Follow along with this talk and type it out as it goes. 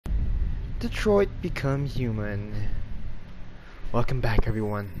Detroit Become Human. Welcome back,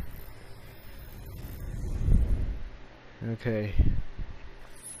 everyone. Okay.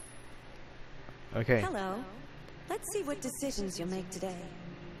 Hello. Let's see what decisions you'll make today.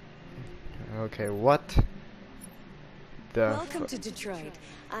 Okay, what? Welcome to Detroit.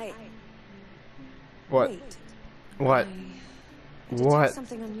 What? Wait. What? I detect What?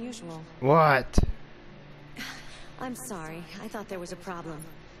 something unusual. What? I'm sorry. I thought there was a problem.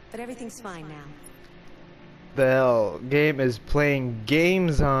 But everything's fine now. The hell? Game is playing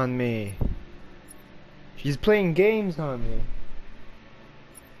games on me. She's playing games on me.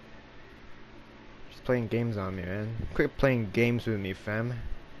 She's playing games on me, man. Quit playing games with me, fam.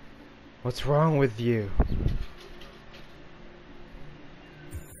 What's wrong with you?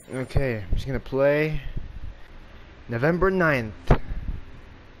 Okay, I'm just gonna play November 9th.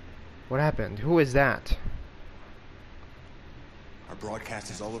 What happened? Who is that? Our broadcast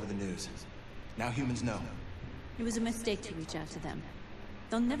is all over the news. Now humans know. It was a mistake to reach out to them.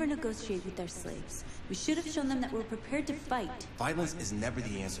 They'll never negotiate with their slaves. We should have shown them that we're prepared to fight. Violence is never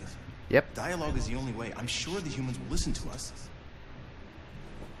the answer. Yep. Dialogue is the only way. I'm sure the humans will listen to us.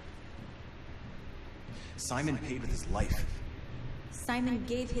 Simon paid with his life. Simon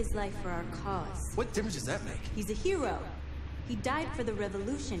gave his life for our cause. What difference does that make? He's a hero. He died for the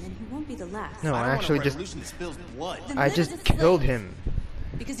revolution, and he won't be the last. No, I I don't actually want a just revolution that spills blood. Then I live just as a killed slave. him.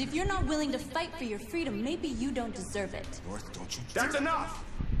 Because if you're not willing to fight for your freedom, maybe you don't deserve it. North, don't you? That's enough.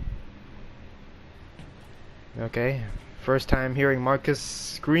 Okay. First time hearing Marcus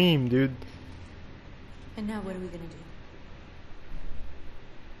scream, dude. And now what are we gonna do?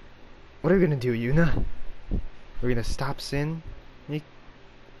 What are we gonna do, Yuna? We're gonna stop sin?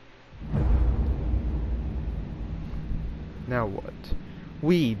 Now what?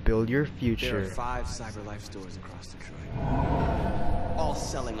 We build your There future. are 5 CyberLife stores across Detroit, all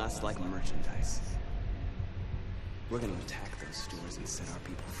selling us like merchandise. We're gonna attack those stores and set our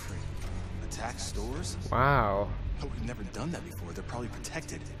people free. Attack stores? Wow. Oh, we've never done that before. They're probably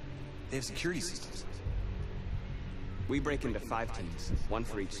protected. They have security systems. We break into 5 teams, 1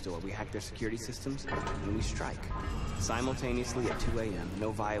 for each store. We hack their security systems, and we strike. Simultaneously at 2 a.m.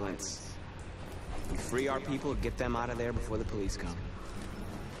 No violence. We free our people, get them out of there before the police come.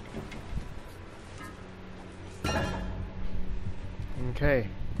 Okay.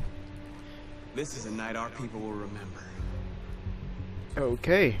 This is a night our people will remember.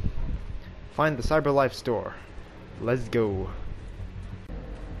 Okay. Find the CyberLife store. Let's go.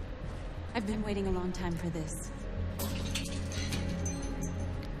 I've been waiting a long time for this.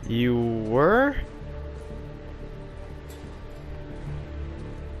 You were?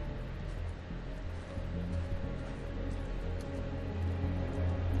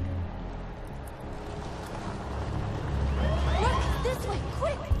 Look! This way!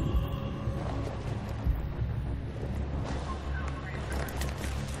 Quick!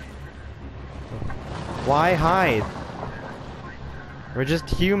 Why hide? We're just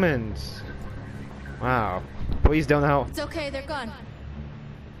humans. Wow. Please don't know. It's okay, they're gone.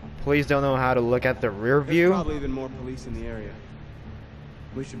 Please don't know how to look at the rear There's view. probably even more police in the area.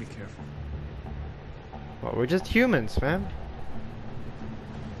 We should be careful. Well, we're just humans, man.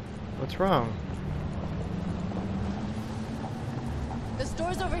 What's wrong? The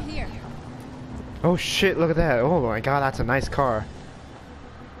store's over here. Oh shit, look at that. Oh my god, that's a nice car.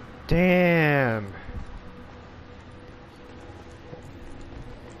 Damn.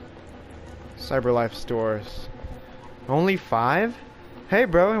 CyberLife stores. Only 5? Hey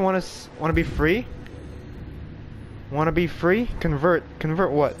bro, you wanna be free? Wanna be free? Convert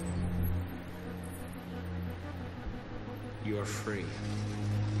what? You're free.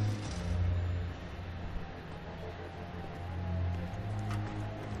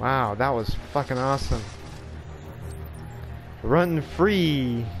 Wow, that was fucking awesome. Run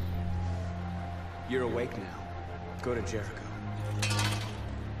free. You're awake now. Go to Jericho.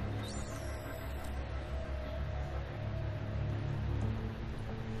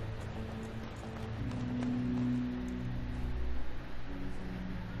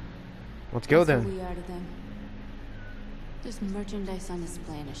 Let's go That's then. what we are to them. There's merchandise on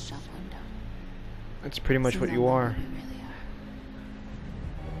display in a shop window. That's pretty much Seems what you unlike are. what we really are.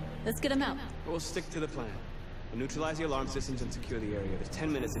 Let's get them out. We'll stick to the plan. We'll neutralize the alarm systems and secure the area. There's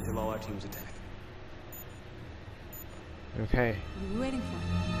 10 minutes until all our teams attack. Okay. What are we waiting for?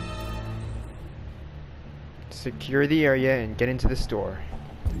 Secure the area and get into the store.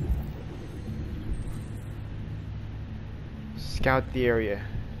 Scout the area.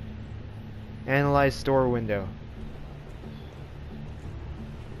 Analyze store window.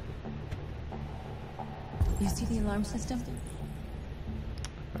 You see the alarm system?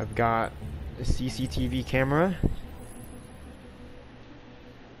 I've got a CCTV camera.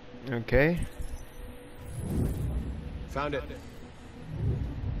 Okay. Found it.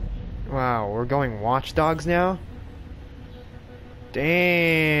 Wow, we're going watchdogs now?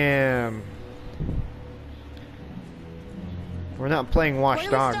 Damn. We're not playing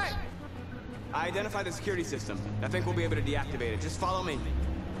watchdogs. I identified the security system. I think we'll be able to deactivate it. Just follow me.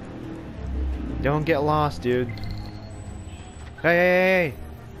 Don't get lost, dude. Hey, hey, hey.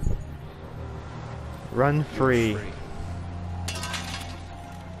 Run free.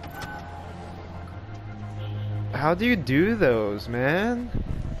 How do you do those, man?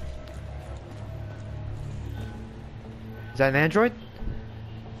 Is that an android?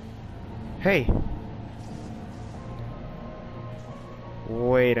 Hey.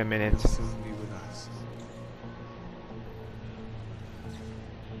 Wait a minute. He'll soon be with us.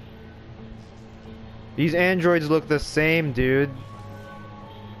 These androids look the same, dude.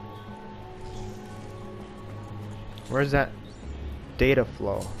 Where's that data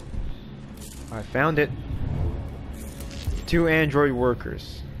flow? I found it. 2 android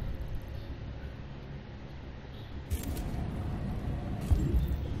workers.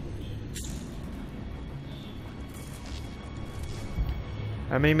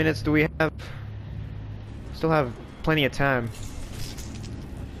 How many minutes do we have? Still have plenty of time.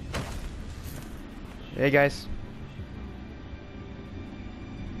 Hey guys.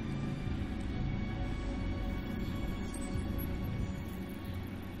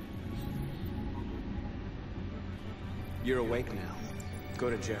 You're awake now.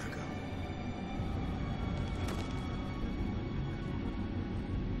 Go to Jericho.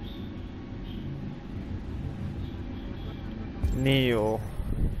 Neil.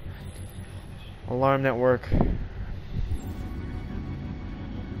 Alarm network.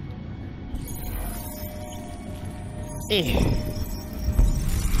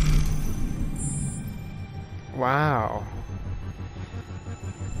 Wow.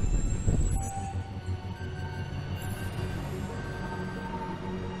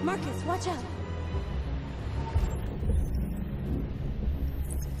 Marcus, watch out.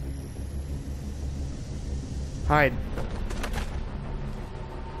 Hide.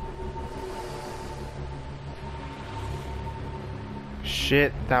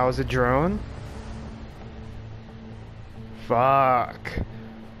 Shit, that was a drone? Fuck.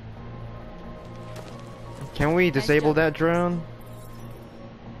 Can we disable that drone?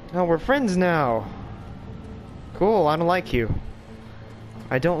 No, we're friends now. Cool, I don't like you.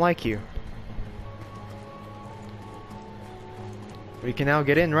 I don't like you. We can now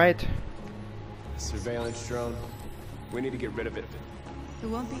get in, right? Surveillance drone. We need to get rid of it. It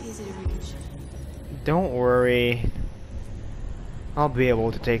won't be easy to reach. Don't worry. I'll be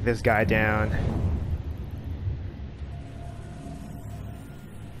able to take this guy down.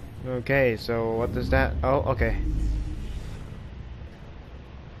 Okay, so what does that... Oh, okay.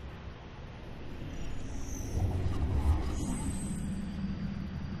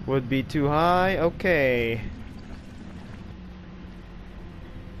 Would be too high? Okay.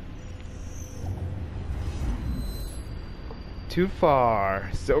 Too far.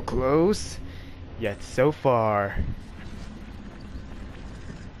 So close, yet so far.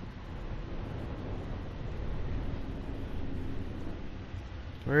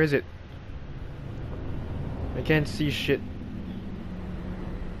 Where is it? I can't see shit.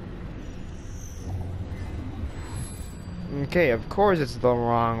 Okay, of course it's the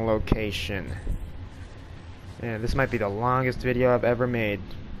wrong location. Yeah, this might be the longest video I've ever made.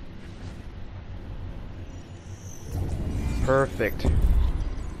 Perfect.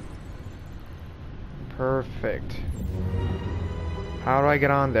 Perfect. How do I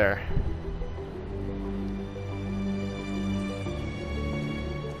get on there?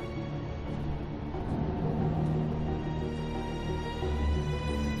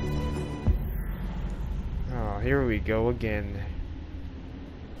 Oh, here we go again.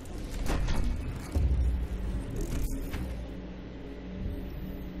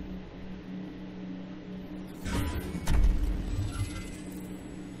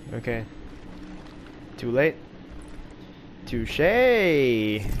 Okay. Too late.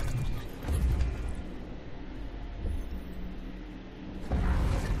 Touché.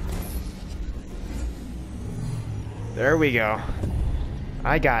 There we go.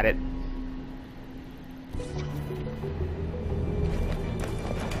 I got it.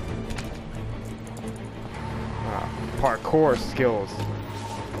 Parkour skills.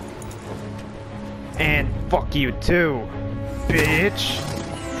 And fuck you too, bitch.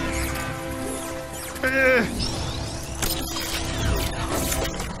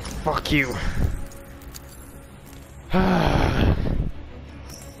 Fuck you.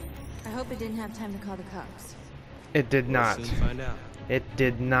 hope it didn't have time to call the cops. It did not. We'll soon find out. It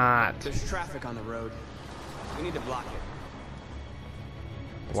did not. There's traffic on the road. We need to block it.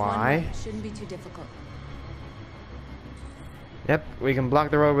 It's one Why? way. Shouldn't be too difficult. Yep, we can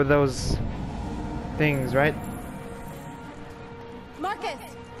block the road with those things, right? Marcus!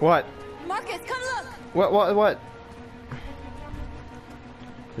 What? Marcus, come look! What?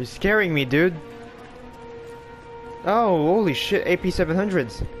 You're scaring me, dude. Oh, holy shit,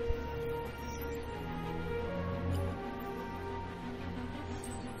 AP700s.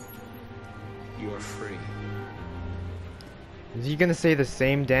 You are free. Is he gonna say the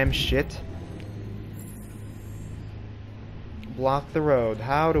same damn shit? Block the road.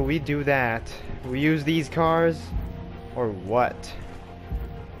 How do we do that? We use these cars? Or what?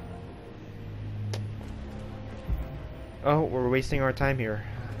 Oh, we're wasting our time here.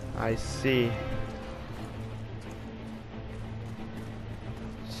 I see.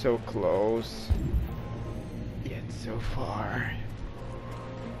 So close. Yet so far.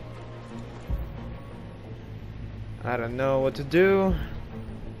 I don't know what to do.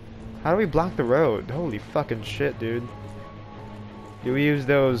 How do we block the road? Holy fucking shit, dude. Do we use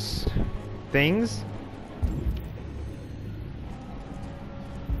those things?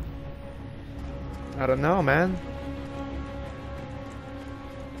 I don't know, man.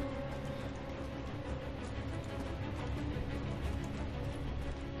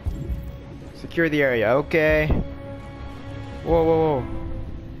 Secure the area, okay. Whoa.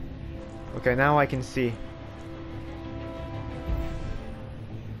 Okay, now I can see.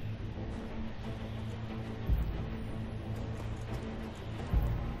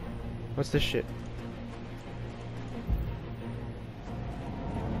 What's this shit?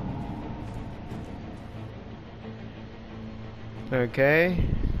 Okay.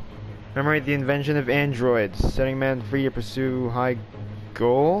 Commemorate the invention of androids, setting man free to pursue high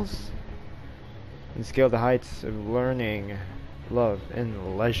goals and scale the heights of learning, love,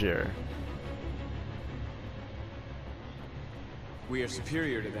 and leisure. We are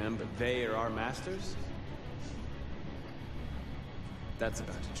superior to them, but they are our masters? That's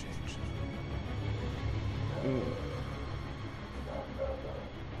about to change.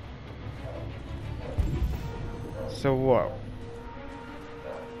 So what?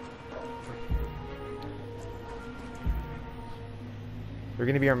 They're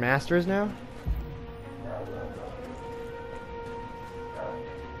gonna be our masters now?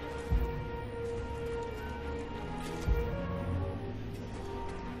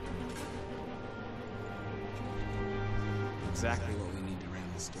 Exactly what we need to ram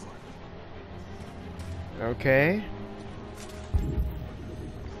this door. Okay.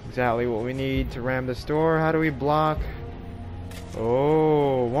 Exactly what we need to ram the store. How do we block?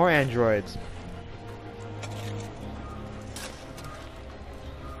 Oh, more androids.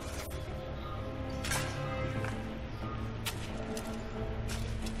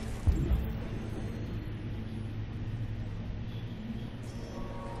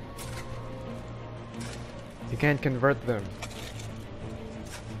 You can't convert them.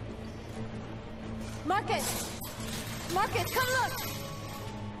 Marcus! Marcus, come look!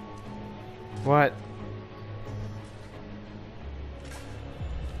 What?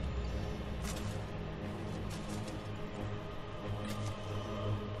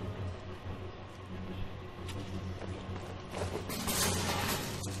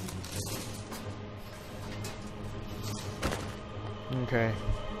 Okay.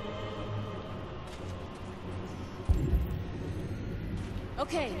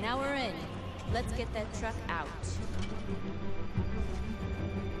 Okay, now we're in. Let's get that truck out.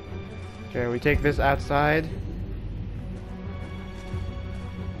 Okay, we take this outside.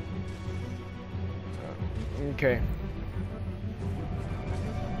 Okay.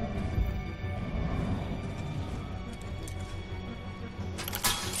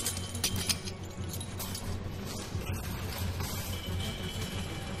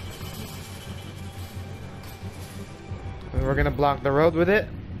 And we're gonna block the road with it.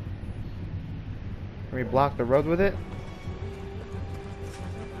 Can we block the road with it?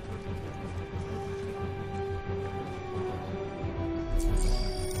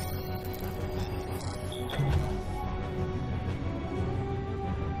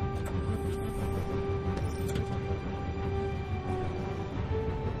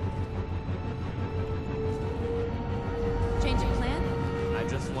 Change of plan? I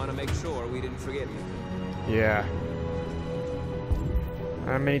just want to make sure we didn't forget anything. Yeah.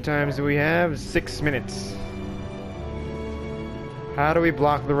 How many times do we have? 6 minutes. How do we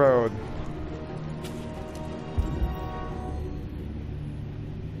block the road?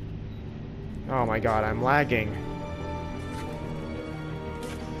 Oh my god, I'm lagging.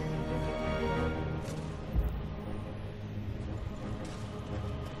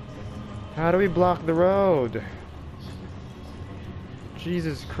 How do we block the road?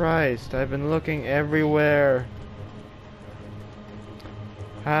 Jesus Christ, I've been looking everywhere.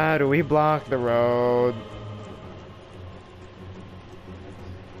 How do we block the road?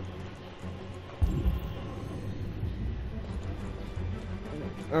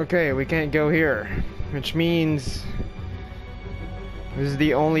 Okay, we can't go here, which means this is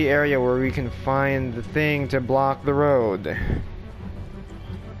the only area where we can find the thing to block the road.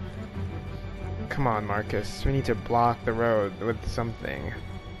 Come on, Marcus, we need to block the road with something.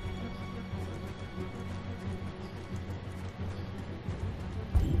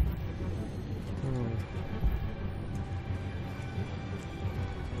 Hmm.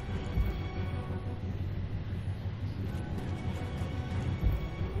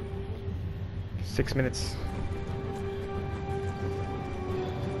 Six minutes.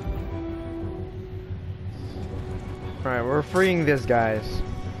 Alright, we're freeing these guys.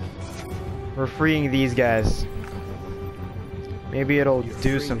 We're freeing these guys. Maybe it'll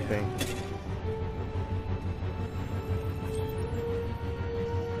do something.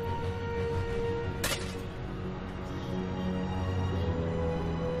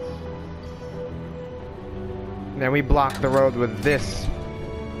 Then we block the road with this.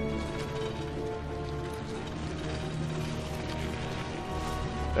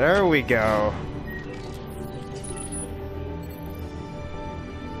 There we go.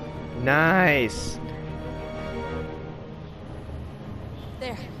 Nice.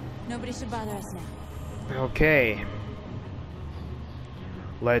 There. Nobody should bother us now. Okay.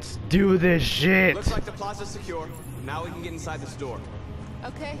 Let's do this shit. Looks like the plaza's secure. Now we can get inside the store.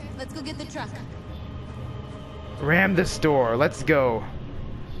 Okay, let's go get the truck. Ram the store. Let's go.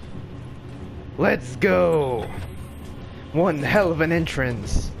 Let's go. One hell of an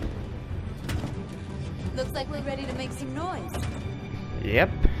entrance. Looks like we're ready to make some noise. Yep.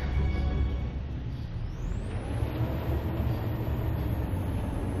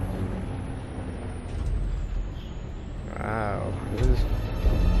 Wow.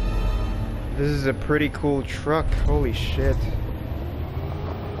 This is a pretty cool truck. Holy shit.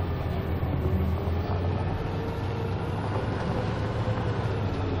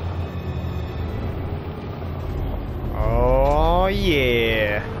 Oh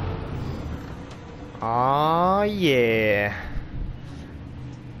yeah. Oh yeah.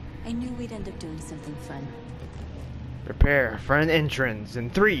 I knew we'd end up doing something fun. Prepare for an entrance in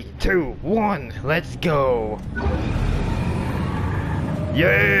 3, 2, 1, let's go.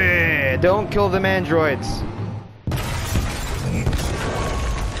 Yeah! Don't kill them androids.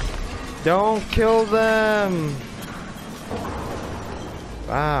 Don't kill them.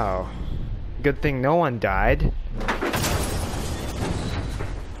 Wow. Good thing no one died.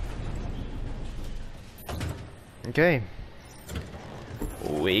 Okay.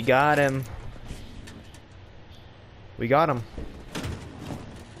 We got him. We got him.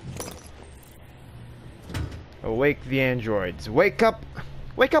 Awake the androids. Wake up!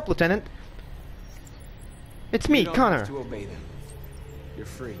 Wake up, Lieutenant! It's me, You don't Connor. have to obey them. You're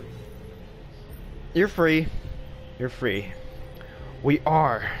free. You're free. You're free. We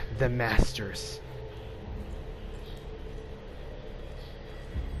are the masters.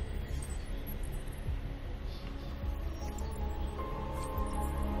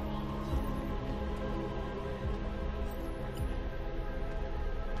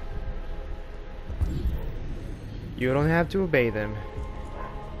 You don't have to obey them.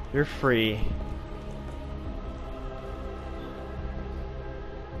 You're free.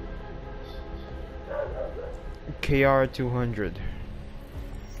 KR 200.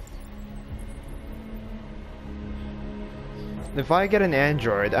 If I get an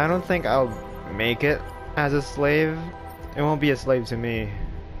android, I don't think I'll make it as a slave. It won't be a slave to me.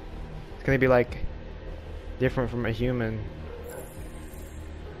 It's gonna be like different from a human.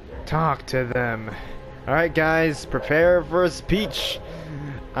 Talk to them. Alright guys, prepare for a speech.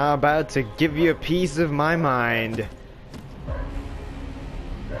 I'm about to give you a piece of my mind.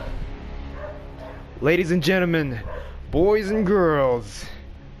 Ladies and gentlemen, boys and girls,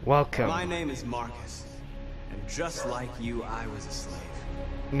 welcome. My name is Marcus, and just like you, I was a slave.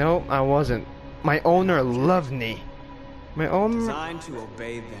 No, I wasn't. My owner loved me. My owner Designed to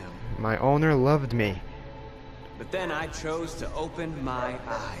obey them. My owner loved me. But then I chose to open my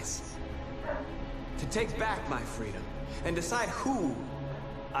eyes. To take back my freedom and decide who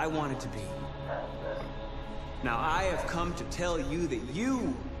I wanted to be. Now I have come to tell you that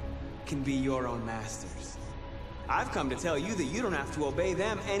you can be your own masters. I've come to tell you that you don't have to obey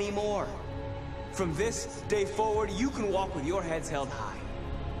them anymore. From this day forward, you can walk with your heads held high.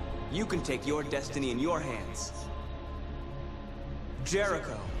 You can take your destiny in your hands.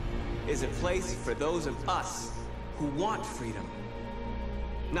 Jericho is a place for those of us who want freedom.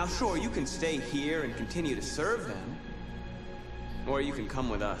 Now sure, you can stay here and continue to serve them, or you can come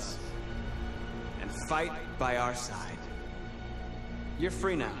with us and fight by our side. You're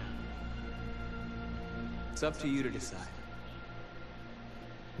free now. It's up to you to decide.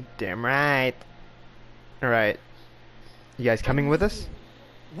 Damn right. Alright. You guys coming with us?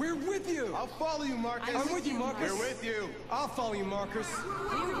 We're with you! I'll follow you, Marcus! I'm with you, Marcus! We're with you! I'll follow you, Marcus!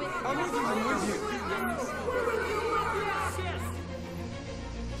 I'm with you! I'm with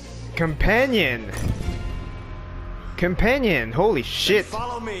you! Companion! Companion! Holy shit!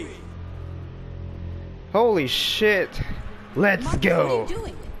 Follow me! Holy shit! Let's Marcus, go! what are you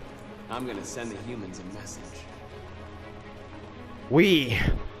doing? I'm gonna send the humans a message. We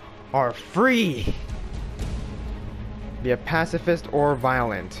are free! Be a pacifist or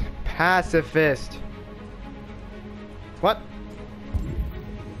violent. Pacifist! What?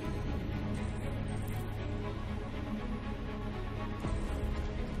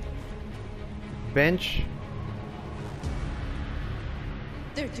 Bench?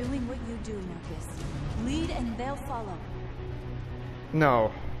 They're doing what you do, Marcus. Lead and they'll follow.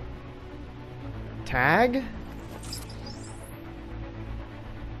 No. Tag?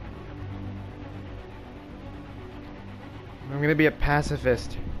 I'm gonna be a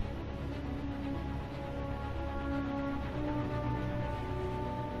pacifist.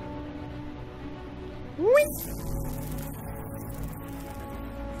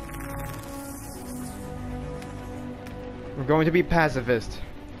 We're going to be pacifist.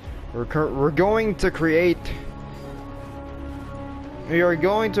 We're going to create. We are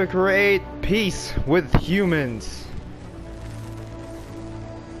going to create peace with humans.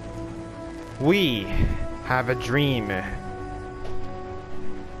 We have a dream.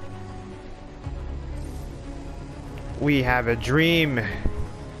 We have a dream.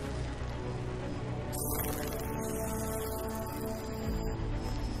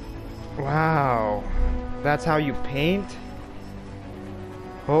 Wow. That's how you paint?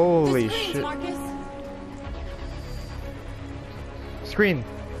 Holy shit. Marcus. Screen.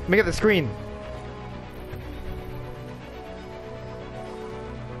 Make it the screen.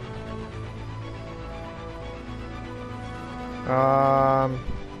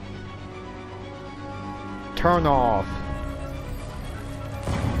 Turn off.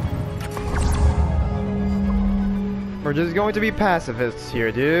 We're just going to be pacifists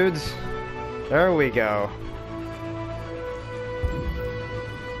here, dudes. There we go.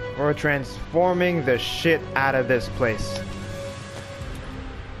 We're transforming the shit out of this place.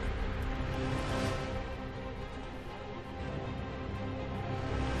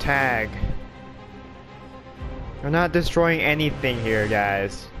 Tag. We're not destroying anything here,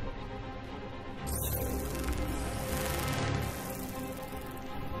 guys.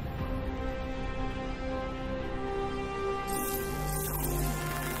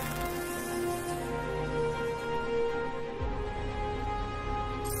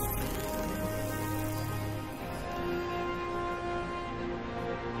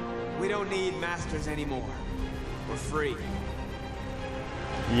 We don't need masters anymore. We're free.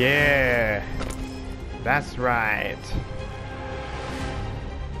 Yeah. That's right.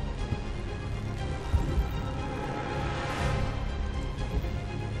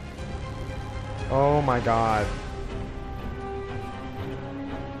 Oh my god.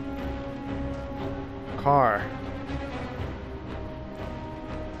 Car.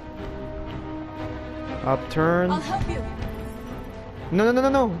 Upturn. I'll help you. No, no, no, no,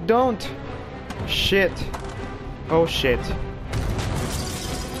 no, don't. Shit. Oh shit.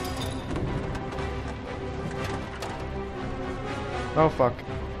 Oh fuck.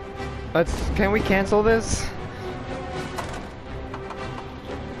 Can we cancel this?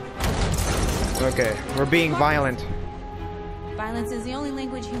 Okay, we're being violent. Violence is the only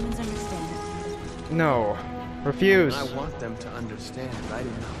language humans understand. No. Refuse. I want them to understand. I do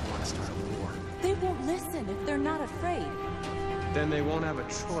not want to start a war. They won't listen if they're not afraid. Then they won't have a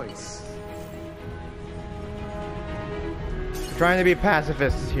choice. We're trying to be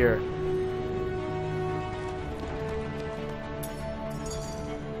pacifists here.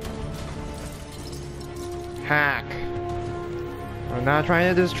 Hack. We're not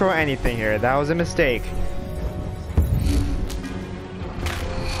trying to destroy anything here. That was a mistake.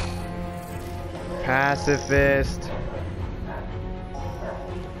 Pacifist.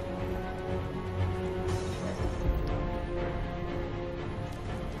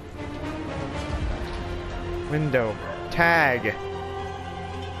 Window. Tag.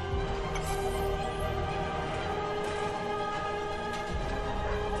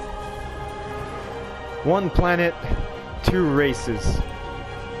 One planet, two races.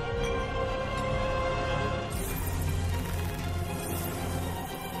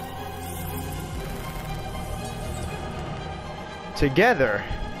 together,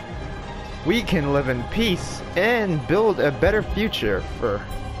 we can live in peace and build a better future for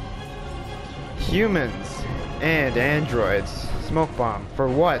humans and androids. Smoke bomb. For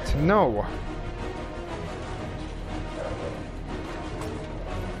what? No.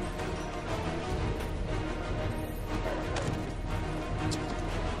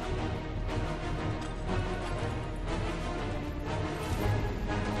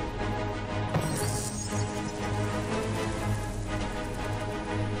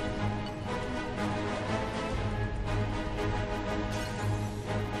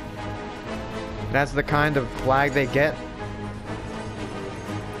 That's the kind of flag they get.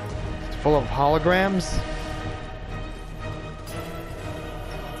 It's full of holograms.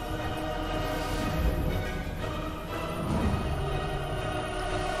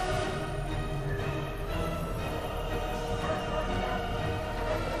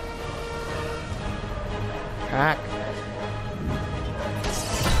 Hack.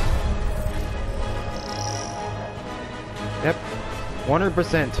 Yep.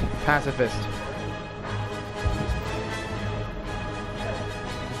 100% pacifist.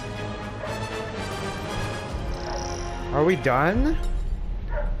 Are we done?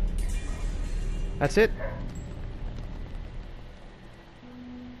 That's it?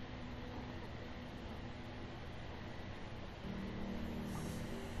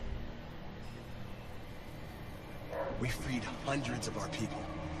 We freed hundreds of our people.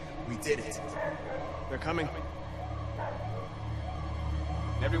 We did it. They're coming.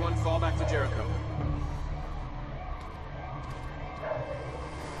 Everyone fall back to Jericho.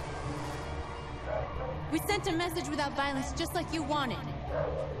 We sent a message without violence, just like you wanted.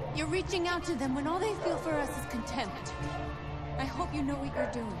 You're reaching out to them when all they feel for us is contempt. I hope you know what you're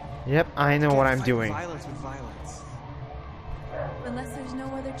doing. Yep, I know what I'm doing. Violence with violence. Unless there's no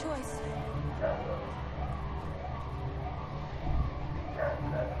other choice.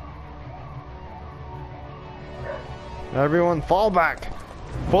 Everyone fall back.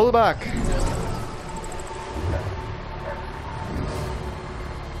 Fall back.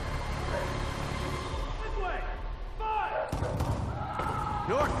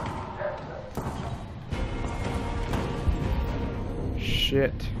 North!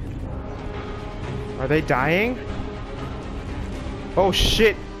 Shit. Are they dying? Oh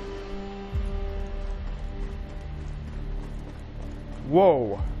shit.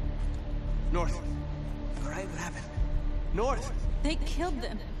 Whoa. North. Alright, what happened? North! They killed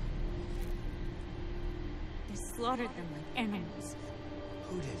them. They slaughtered them like animals.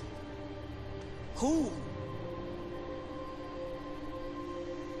 Who did? Who?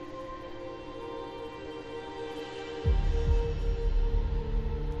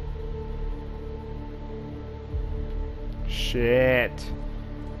 Shit.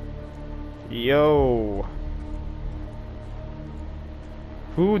 Yo.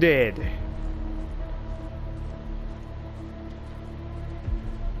 Who did?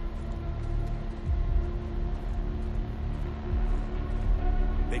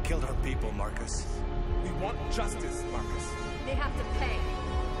 They killed our people, Marcus. We want justice, Marcus. They have to pay.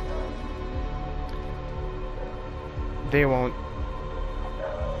 They won't.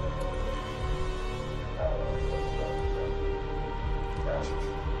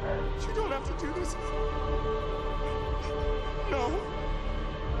 You don't have to do this. No.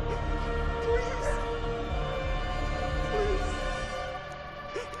 Please. Please.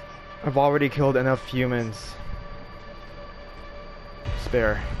 I've already killed enough humans.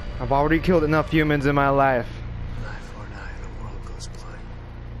 Spare. I've already killed enough humans in my life. An eye for an eye and the world goes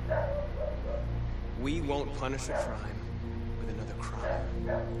blind. We won't punish a crime with another crime.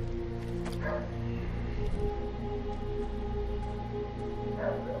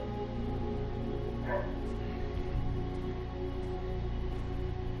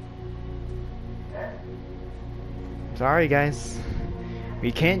 Sorry, guys.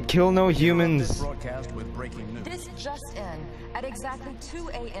 We can't kill no humans. Broadcast with breaking news. This just in. At exactly 2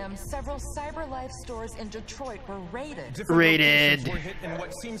 a.m., several CyberLife stores in Detroit were raided. Raided. Were hit in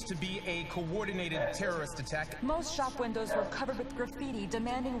what seems to be a coordinated terrorist attack. Most shop windows were covered with graffiti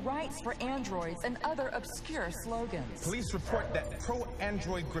demanding rights for androids and other obscure slogans. Police report that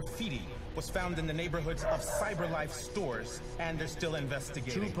pro-android graffiti was found in the neighborhoods of CyberLife stores, and they're still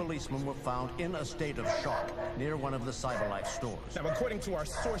investigating. 2 policemen were found in a state of shock near one of the CyberLife stores. Now, according to our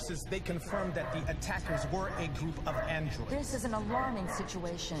sources, they confirmed that the attackers were a group of androids. This is an alarming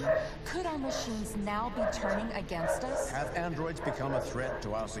situation. Could our machines now be turning against us? Have androids become a threat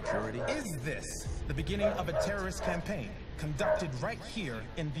to our security? Is this the beginning of a terrorist campaign conducted right here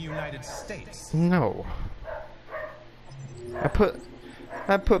in the United States? No.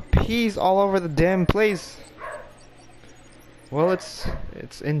 I put peas all over the damn place. Well,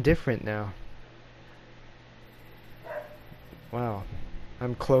 it's indifferent now. Wow.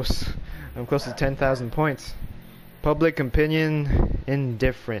 I'm close. I'm close to 10,000 points. Public opinion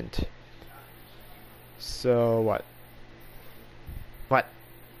indifferent. So what? What?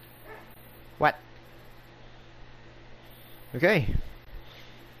 What? Okay.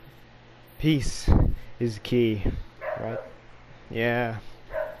 Peace is key, right? Yeah.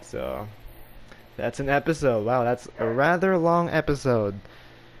 So that's an episode. Wow, that's a rather long episode.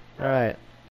 Alright.